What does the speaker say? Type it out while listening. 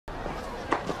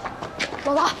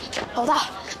老大，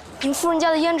您夫人家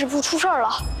的胭脂铺出事儿了。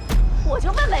我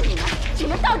就问问你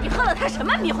们到底喝了他什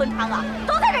么迷魂汤啊？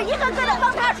都在这一个个的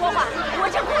帮他说话，我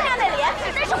这姑娘的脸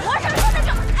那是活生生的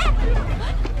就……哎，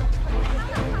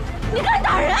你敢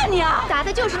打人啊你啊！打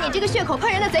的就是你这个血口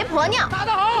喷人的贼婆娘！打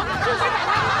得好！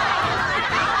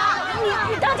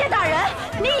你当街打人，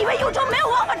你以为幽州没有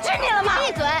王法治你了吗？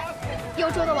闭嘴！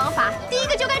幽州的王法，第一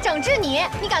个就该整治你！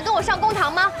你敢跟我上公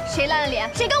堂吗？谁烂了脸，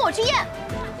谁跟我去验！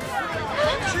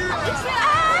去啊！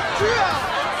去啊！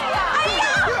哎呀，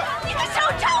你个小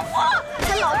娼妇！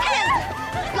老骗子！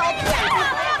老骗子！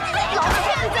老骗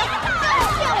子！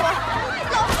骗我！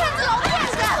老骗子！老骗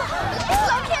子！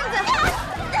老骗子！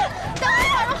当我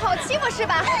好人好欺负是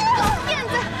吧？老骗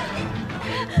子！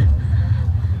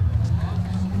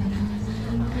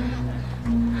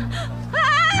哎，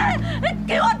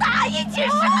给我打一起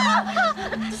上！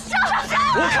上！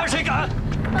我看谁敢！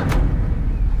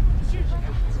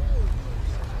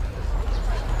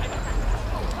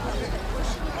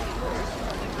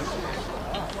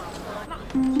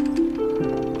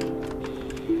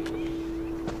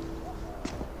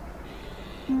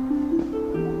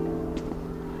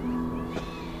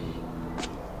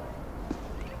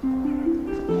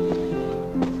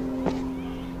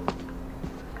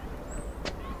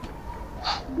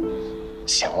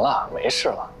 行了，没事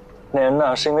了。那人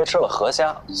呢，是因为吃了河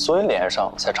虾，所以脸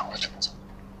上才长了疹子，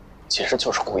其实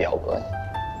就是故意要讹你。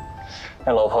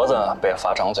那老婆子被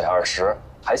罚掌嘴20，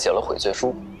还写了悔罪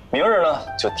书，明日呢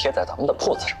就贴在咱们的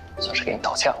铺子上，算是给你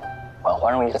道歉了，还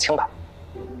皇上一个清白。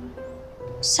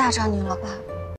吓着你了吧？